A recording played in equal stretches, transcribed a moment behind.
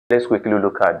Let's quickly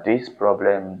look at this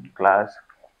problem, class.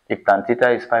 If tan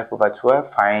theta is 5 over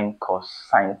 12, find cos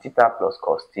sin theta plus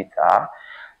cos theta.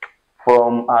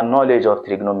 From our knowledge of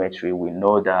trigonometry, we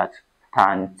know that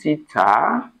tan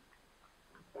theta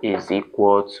is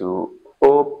equal to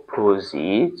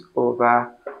opposite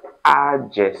over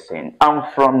adjacent. And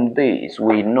from this,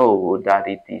 we know that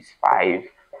it is 5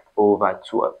 over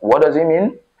 12. What does it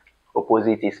mean?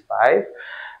 Opposite is 5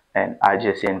 and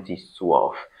adjacent is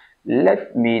 12.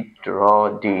 Let me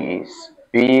draw this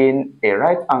being a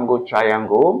right angle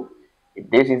triangle.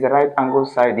 If this is the right angle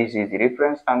side, this is the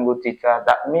reference angle theta.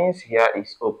 That means here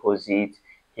is opposite,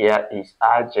 here is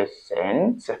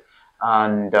adjacent,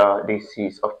 and this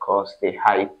is of course the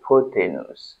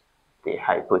hypotenuse. The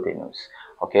hypotenuse.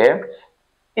 Okay.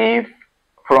 If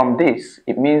from this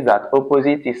it means that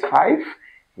opposite is 5,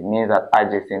 it means that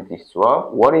adjacent is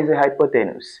 12. What is the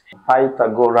hypotenuse?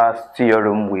 Pythagoras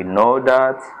theorem, we know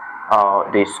that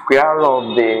the square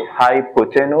of the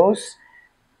hypotenuse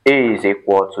is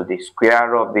equal to the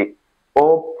square of the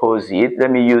opposite. Let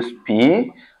me use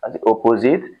P as the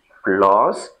opposite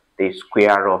plus the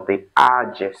square of the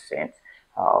adjacent.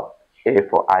 A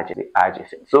for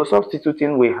adjacent. So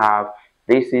substituting, we have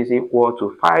this is equal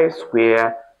to 5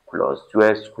 square plus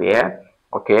 12 square.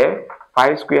 Okay,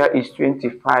 5 square is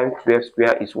 25, 12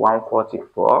 square is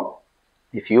 144.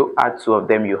 If you add two of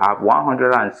them, you have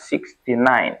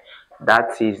 169.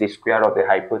 That is the square of the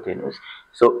hypotenuse.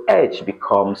 So h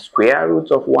becomes square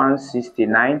root of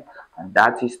 169, and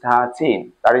that is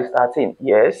 13. That is 13.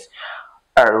 Yes.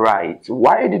 Alright.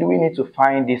 Why did we need to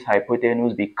find this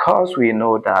hypotenuse? Because we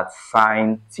know that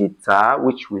sine theta,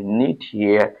 which we need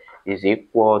here, is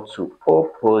equal to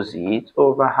opposite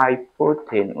over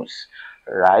hypotenuse.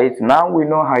 Right, now we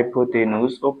know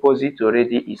hypotenuse, opposite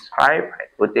already is 5,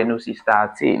 hypotenuse is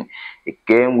 13.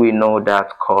 Again, we know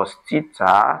that cos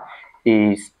theta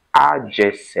is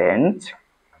adjacent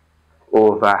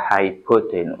over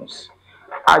hypotenuse.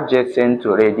 Adjacent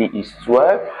already is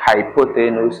 12,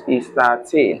 hypotenuse is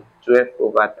 13, 12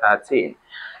 over 13.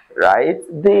 Right,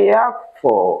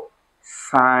 therefore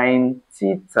sine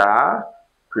theta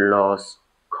plus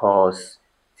cos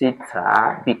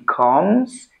theta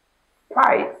becomes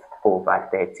 5 over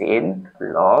 13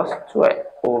 plus 12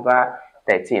 over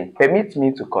 13. Permit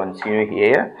me to continue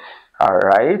here.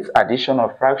 Alright, addition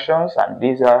of fractions, and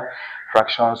these are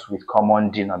fractions with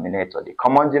common denominator. The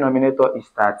common denominator is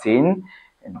 13,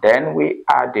 and then we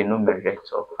add the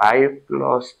numerator, 5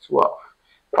 plus 12.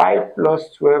 5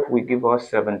 plus 12 will give us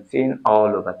 17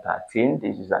 all over 13.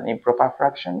 This is an improper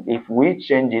fraction. If we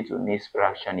change it to mixed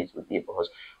fraction, it will give us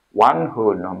 1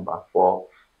 whole number 4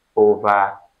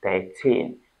 over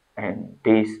 13. And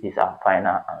this is our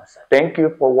final answer. Thank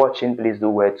you for watching. Please do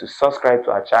well to subscribe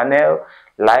to our channel,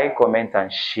 like, comment,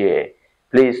 and share.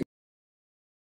 Please